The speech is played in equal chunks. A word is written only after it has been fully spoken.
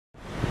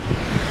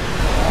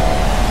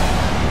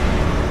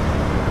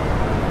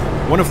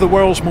One of the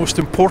world's most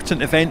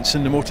important events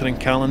in the motoring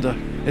calendar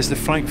is the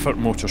Frankfurt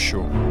Motor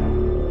Show.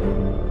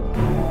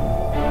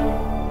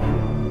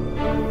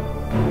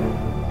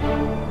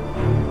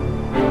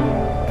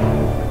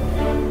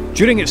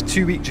 During its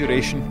 2-week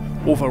duration,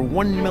 over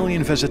 1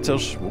 million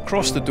visitors will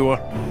cross the door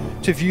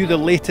to view the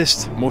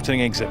latest motoring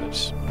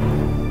exhibits.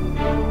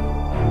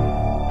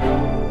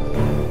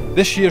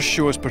 This year's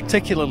show is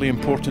particularly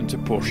important to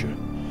Porsche,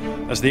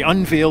 as they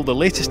unveil the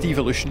latest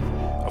evolution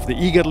of the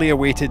eagerly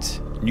awaited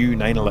new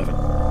 911.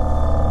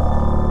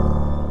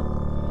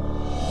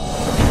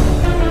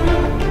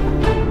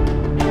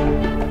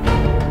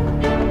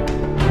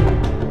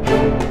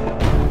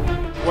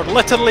 We're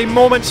literally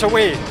moments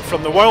away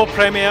from the world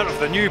premiere of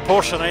the new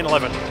Porsche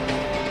 911.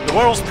 The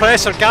world's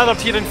press are gathered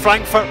here in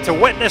Frankfurt to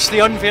witness the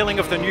unveiling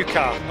of the new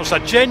car. There's a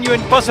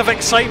genuine buzz of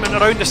excitement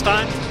around the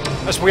stand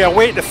as we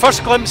await the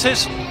first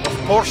glimpses of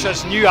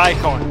Porsche's new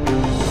icon.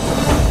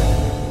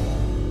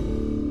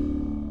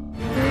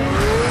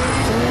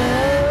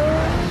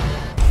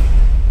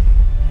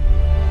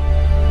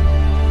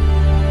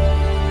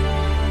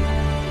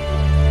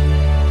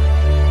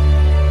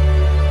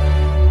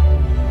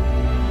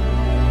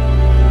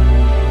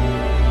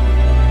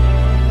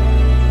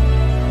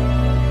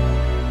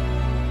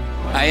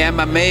 I am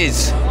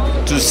amazed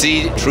to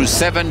see through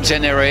 7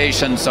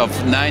 generations of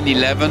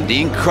 911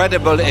 the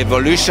incredible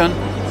evolution,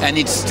 and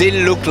it still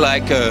looks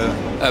like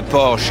a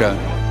Porsche.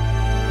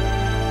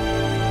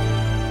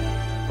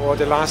 For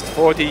the last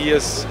 40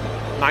 years,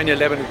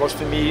 911 was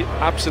for me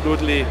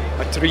absolutely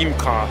a dream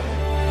car.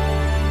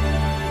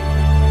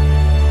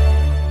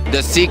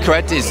 The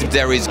secret is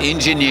there is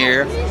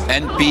engineer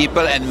and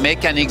people and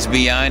mechanics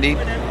behind it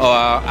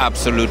are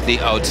absolutely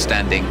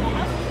outstanding.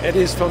 It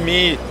is for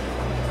me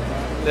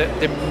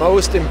the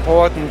most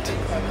important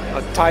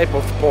type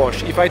of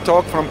Porsche. If I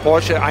talk from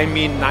Porsche, I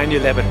mean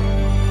 911.